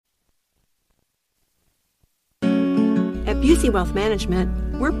Busey Wealth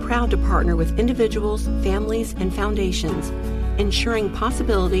Management, we're proud to partner with individuals, families, and foundations, ensuring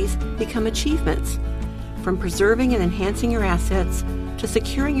possibilities become achievements. From preserving and enhancing your assets to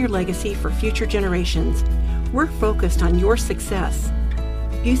securing your legacy for future generations, we're focused on your success.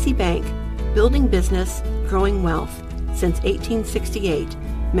 Busey Bank, building business, growing wealth. Since 1868,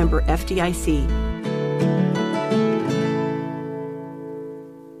 member FDIC.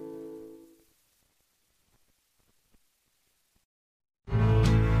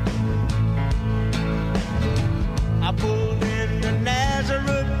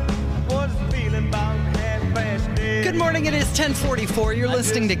 Good morning, it is 10:44. You're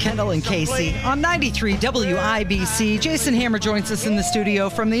listening to Kendall and Casey on 93 WIBC. Jason Hammer joins us in the studio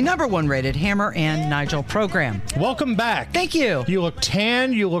from the #1 rated Hammer and Nigel program. Welcome back. Thank you. You look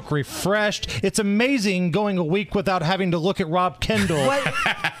tan, you look refreshed. It's amazing going a week without having to look at Rob Kendall.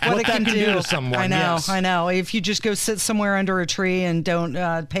 What it can do to someone. I know, yes. I know. If you just go sit somewhere under a tree and don't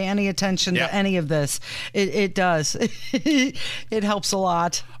pay any attention to any of this, it does. It helps a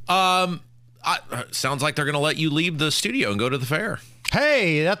lot. Sounds like they're going to let you leave the studio and go to the fair.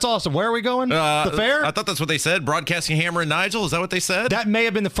 Hey, that's awesome. Where are we going? The fair? I thought that's what they said. Broadcasting Hammer and Nigel. Is that what they said? That may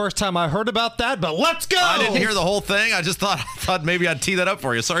have been the first time I heard about that, but let's go. I didn't hear the whole thing. I just thought maybe I'd tee that up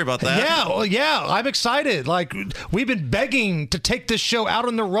for you. Sorry about that. Yeah. I'm excited. Like, we've been begging to take this show out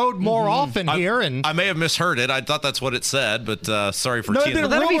on the road more often here. And I may have misheard it. I thought that's what it said, but sorry for teeing it. it up. Well,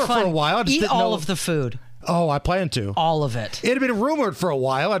 That'll be rumor fun. for a while. I just Eat didn't all know. of the food. Oh, I plan to. All of it. It had been rumored for a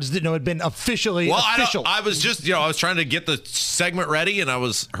while. I just didn't know it had been officially official. I was just, I was trying to get the segment ready, and I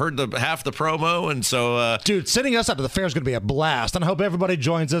heard half the promo, and so. Dude, sending us out to the fair is going to be a blast, and I hope everybody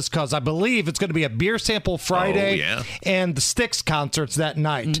joins us because I believe it's going to be a beer sample Friday and the Styx concerts that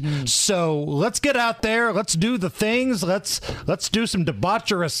night. So let's get out there. Let's do the things. Let's do some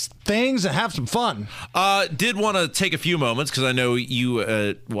debaucherous things and have some fun. Did want to take a few moments because I know you.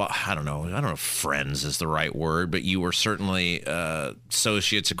 I don't know if friends is the right word, but you were certainly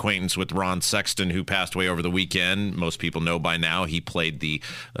associates, acquaintance with Ron Sexton, who passed away over the weekend. Most people know by now he played the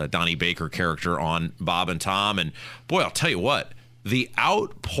Donnie Baker character on Bob and Tom. And boy, I'll tell you what, the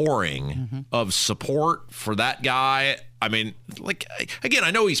outpouring of support for that guy. I mean, like, again,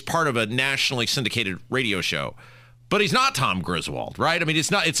 I know he's part of a nationally syndicated radio show, but he's not Tom Griswold, right? I mean, he's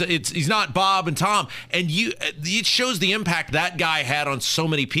not Bob and Tom, and it shows the impact that guy had on so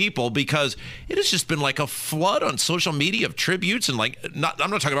many people because it has just been like a flood on social media of tributes and I'm not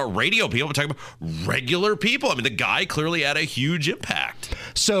talking about radio people, I'm talking about regular people. I mean, the guy clearly had a huge impact.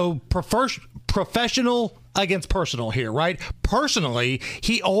 So professional against personal here, right? Personally,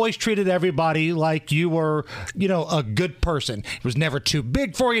 he always treated everybody like you were, a good person. He was never too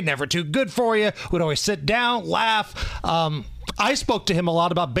big for you, never too good for you. Would always sit down, laugh. I spoke to him a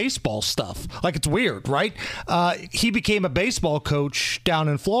lot about baseball stuff. Like, it's weird, right? He became a baseball coach down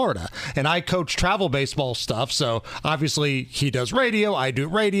in Florida, and I coach travel baseball stuff. So obviously he does radio. I do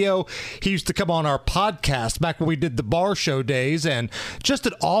radio. He used to come on our podcast back when we did the bar show days, and just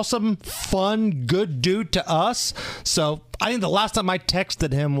an awesome, fun, good dude to us. So I think the last time I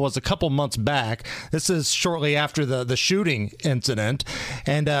texted him was a couple months back. This is shortly after the shooting incident.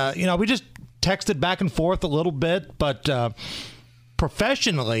 And, we just texted back and forth a little bit, but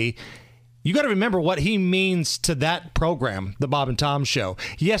professionally, you got to remember what he means to that program, the Bob and Tom Show.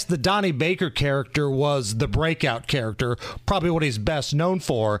 Yes, the Donnie Baker character was the breakout character, probably what he's best known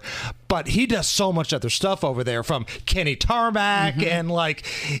for, but he does so much other stuff over there, from Kenny Tarmac, and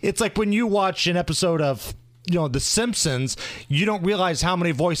it's like when you watch an episode of The Simpsons, you don't realize how many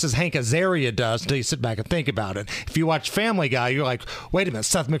voices Hank Azaria does until you sit back and think about it. If you watch Family Guy, you're like, wait a minute,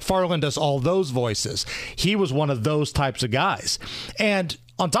 Seth MacFarlane does all those voices. He was one of those types of guys. And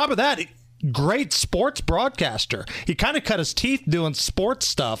on top of that, great sports broadcaster. He kind of cut his teeth doing sports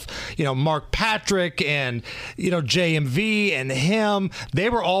stuff. Mark Patrick and, JMV and him, they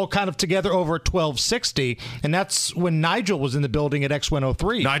were all kind of together over at 1260. And that's when Nigel was in the building at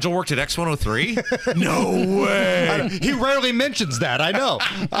X103. Nigel worked at X103? No way. He rarely mentions that. I know.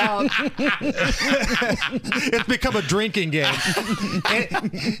 It's become a drinking game.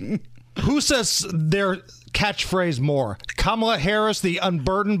 And who says their catchphrase more? Kamala Harris, the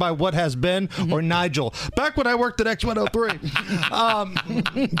unburdened by what has been, or Nigel? Back when I worked at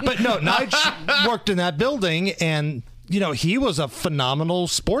X103. But no, Nigel worked in that building, and he was a phenomenal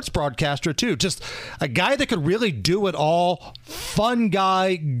sports broadcaster too. Just a guy that could really do it all. Fun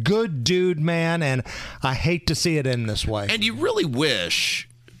guy, good dude, man. And I hate to see it end this way. And you really wish,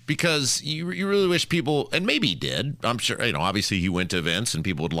 because you really wish people, and maybe he did, I'm sure, obviously he went to events and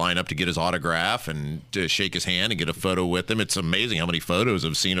people would line up to get his autograph and to shake his hand and get a photo with him. It's amazing how many photos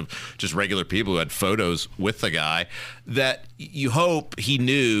I've seen of just regular people who had photos with the guy, that you hope he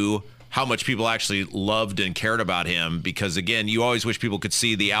knew how much people actually loved and cared about him, because again, you always wish people could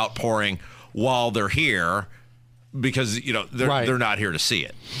see the outpouring while they're here, because they're not here to see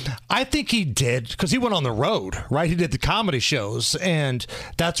it. I think he did, because he went on the road, right? He did the comedy shows, and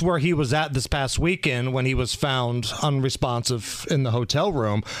that's where he was at this past weekend when he was found unresponsive in the hotel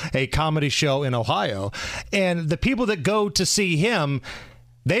room, a comedy show in Ohio. And the people that go to see him,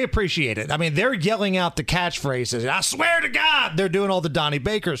 they appreciate it. I mean, they're yelling out the catchphrases. I swear to God, they're doing all the Donnie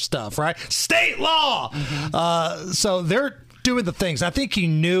Baker stuff, right? State law. So they're doing the things. I think he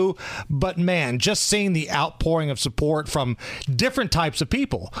knew, but man, just seeing the outpouring of support from different types of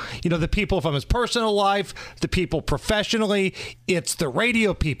people, the people from his personal life, the people professionally, it's the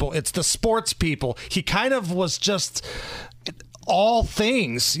radio people, it's the sports people. He kind of was just all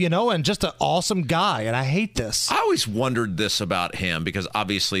things, and just an awesome guy. And I hate this. I always wondered this about him, because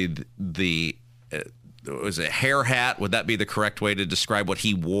obviously was it hair hat? Would that be the correct way to describe what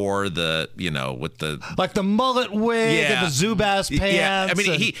he wore? With the like the mullet wig and the Zubaz pants. Yeah, I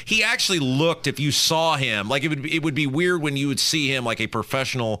mean, he actually looked. If you saw him, like it would be weird when you would see him like a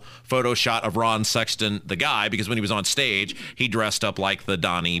professional photo shot of Ron Sexton, the guy, because when he was on stage, he dressed up like the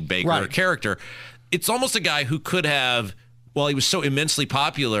Donnie Baker character. It's almost a guy who could have, while he was so immensely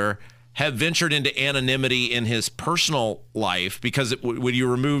popular, have ventured into anonymity in his personal life, because when you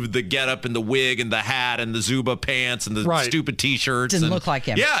remove the getup and the wig and the hat and the Zuba pants and the stupid T-shirts, didn't look like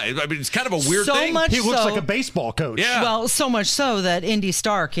him. Yeah, I mean, it's kind of a weird thing. He looks like a baseball coach. Yeah. Well, so much so that Indy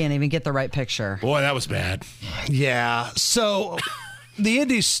Star can't even get the right picture. Boy, that was bad. Yeah. So the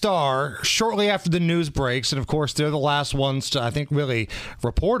Indy Star, shortly after the news breaks, and of course they're the last ones to, I think, really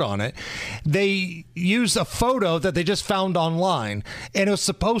report on it, they used a photo that they just found online, and it was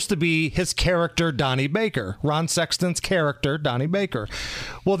supposed to be his character, Donnie Baker, Ron Sexton's character, Donnie Baker.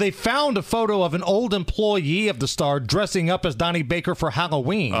 Well, they found a photo of an old employee of the Star dressing up as Donnie Baker for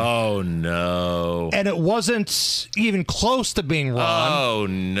Halloween. Oh, no. And it wasn't even close to being Ron. Oh,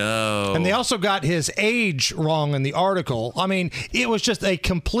 no. And they also got his age wrong in the article. I mean, it was just a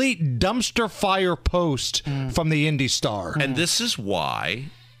complete dumpster fire post from the Indy Star. And this is why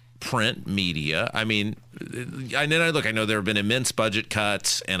print media, I mean, I know there have been immense budget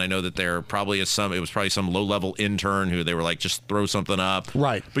cuts, and I know that there probably is it was probably some low-level intern who they were like, just throw something up.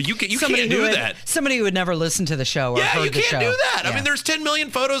 Right. But you can't do that. Somebody who would never listen to the show or heard the show. Yeah, you can't do that. Yeah. I mean, there's 10 million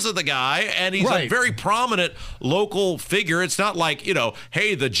photos of the guy, and he's a very prominent local figure. It's not like,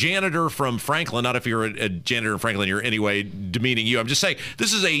 hey, the janitor from Franklin, not if you're a janitor in Franklin, you're anyway demeaning you. I'm just saying,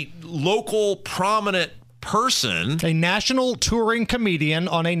 this is a local prominent person, a national touring comedian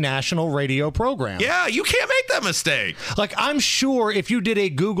on a national radio program. Yeah, you can't make that mistake. Like, I'm sure if you did a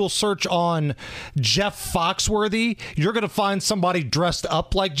Google search on Jeff Foxworthy, you're going to find somebody dressed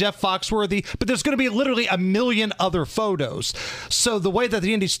up like Jeff Foxworthy, but there's going to be literally a million other photos. So the way that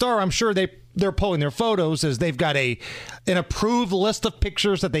the Indy Star, I'm sure they're pulling their photos is they've got an approved list of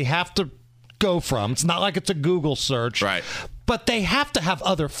pictures that they have to go from. It's not like it's a Google search. Right. But they have to have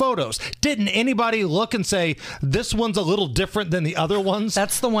other photos. Didn't anybody look and say, this one's a little different than the other ones?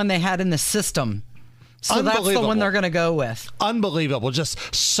 That's the one they had in the system. So that's the one they're going to go with. Unbelievable.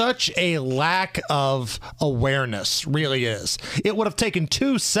 Just such a lack of awareness, really is. It would have taken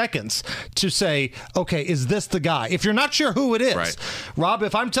 2 seconds to say, okay, is this the guy? If you're not sure who it is, right. Rob,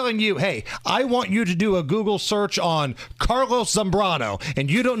 if I'm telling you, hey, I want you to do a Google search on Carlos Zambrano,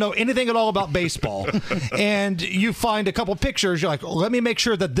 and you don't know anything at all about baseball, and you find a couple pictures, you're like, let me make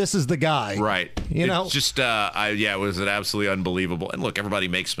sure that this is the guy. Right. It's just, it was an absolutely unbelievable. And look, everybody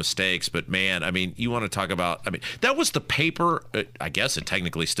makes mistakes, but man, I mean, you want to talk about, that was the paper, I guess it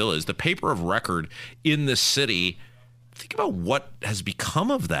technically still is, the paper of record in this city. Think about what has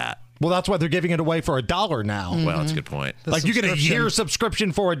become of that. Well, that's why they're giving it away for $1 now. Well, that's a good point. Like, you get a year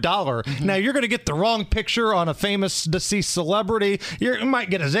subscription for $1. Mm-hmm. Now, you're going to get the wrong picture on a famous deceased celebrity. You might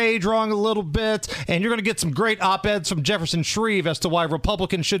get his age wrong a little bit, and you're going to get some great op-eds from Jefferson Shreve as to why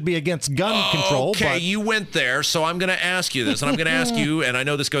Republicans should be against gun control. Okay, you went there, so I'm going to ask you this, and I'm going to ask you, and I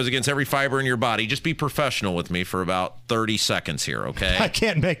know this goes against every fiber in your body, just be professional with me for about 30 seconds here, okay? I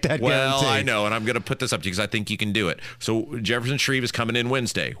can't make that guarantee. Well, I know, and I'm going to put this up to you because I think you can do it. So Jefferson Shreve is coming in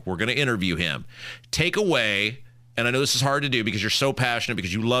Wednesday. We're going to interview him. Take away, and I know this is hard to do because you're so passionate,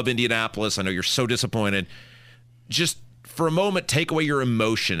 because you love Indianapolis. I know you're so disappointed. Just for a moment, take away your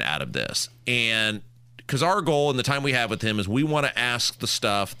emotion out of this. And because our goal in the time we have with him is we want to ask the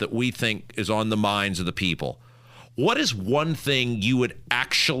stuff that we think is on the minds of the people. what is one thing you would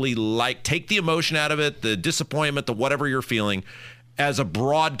actually like? Take the emotion out of it, the disappointment, the whatever you're feeling. As a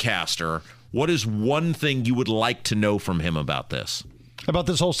broadcaster, what is one thing you would like to know from him about this? About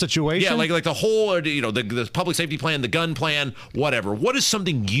this whole situation? Yeah, like the whole, the public safety plan, the gun plan, whatever. What is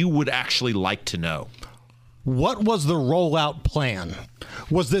something you would actually like to know? What was the rollout plan?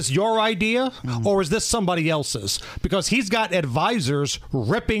 Was this your idea or is this somebody else's? Because he's got advisors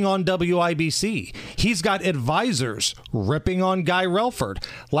ripping on WIBC. He's got advisors ripping on Guy Relford.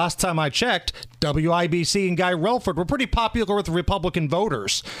 Last time I checked, WIBC and Guy Relford were pretty popular with Republican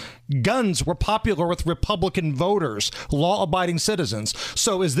voters. Guns were popular with Republican voters, law-abiding citizens.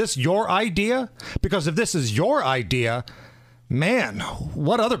 So is this your idea? Because if this is your idea, man,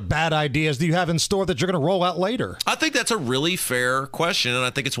 what other bad ideas do you have in store that you're going to roll out later? I think that's a really fair question, and I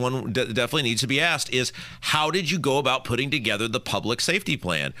think it's one that definitely needs to be asked, is how did you go about putting together the public safety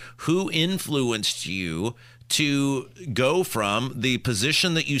plan? Who influenced you to go from the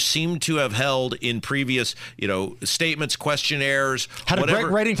position that you seem to have held in previous, statements, questionnaires, had a great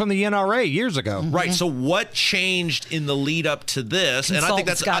rating from the NRA years ago. Right. So what changed in the lead up to this? And I think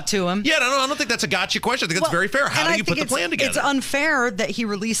that's got to him. Yeah, I don't think that's a gotcha question. I think that's very fair. How do you put the plan together? It's unfair that he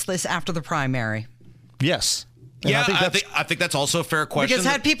released this after the primary. Yes. And yeah, I think that's also a fair question.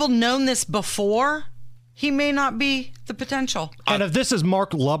 Because had people known this before, he may not be the potential. And if this is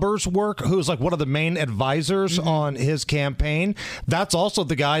Mark Lubber's work, who's like one of the main advisors on his campaign, that's also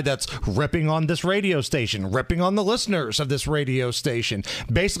the guy that's ripping on this radio station, ripping on the listeners of this radio station,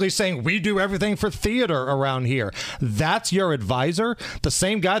 basically saying we do everything for theater around here. That's your advisor, the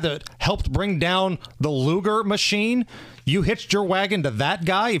same guy that helped bring down the Luger machine. You hitched your wagon to that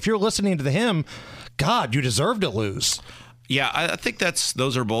guy. If you're listening to him, God, you deserve to lose. Yeah, I think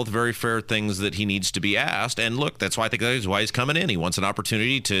those are both very fair things that he needs to be asked. And look, that's why I think that's why he's coming in. He wants an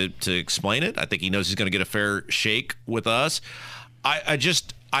opportunity to explain it. I think he knows he's going to get a fair shake with us.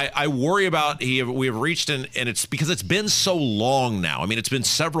 I worry about we have reached and it's because it's been so long now. I mean, it's been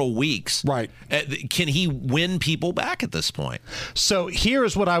several weeks. Right. Can he win people back at this point? So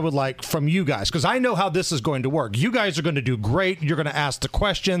here's what I would like from you guys, because I know how this is going to work. You guys are going to do great. You're going to ask the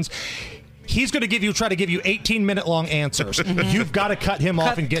questions. He's going to try to give you 18-minute long answers. You've got to cut him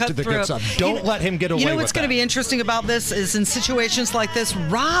off and get to the good stuff. Don't let him get away with that. You know what's going to be interesting about this is in situations like this,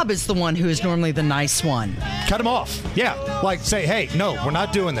 Rob is the one who is normally the nice one. Cut him off. Yeah. Like say, hey, no, we're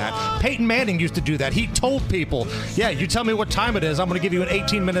not doing that. Peyton Manning used to do that. He told people, yeah, you tell me what time it is, I'm going to give you an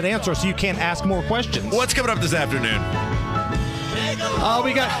 18-minute answer so you can't ask more questions. What's coming up this afternoon?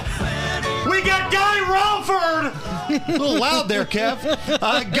 We got Guy Relford. A little loud there, Kev.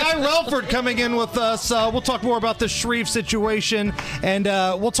 Guy Relford coming in with us. We'll talk more about the Shreve situation, and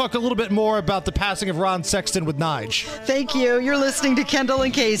we'll talk a little bit more about the passing of Ron Sexton with Nige. Thank you. You're listening to Kendall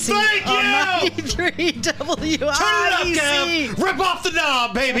and Casey Thank on you! 93 WIBC. Turn it up, Kev. Rip off the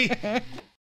knob, baby.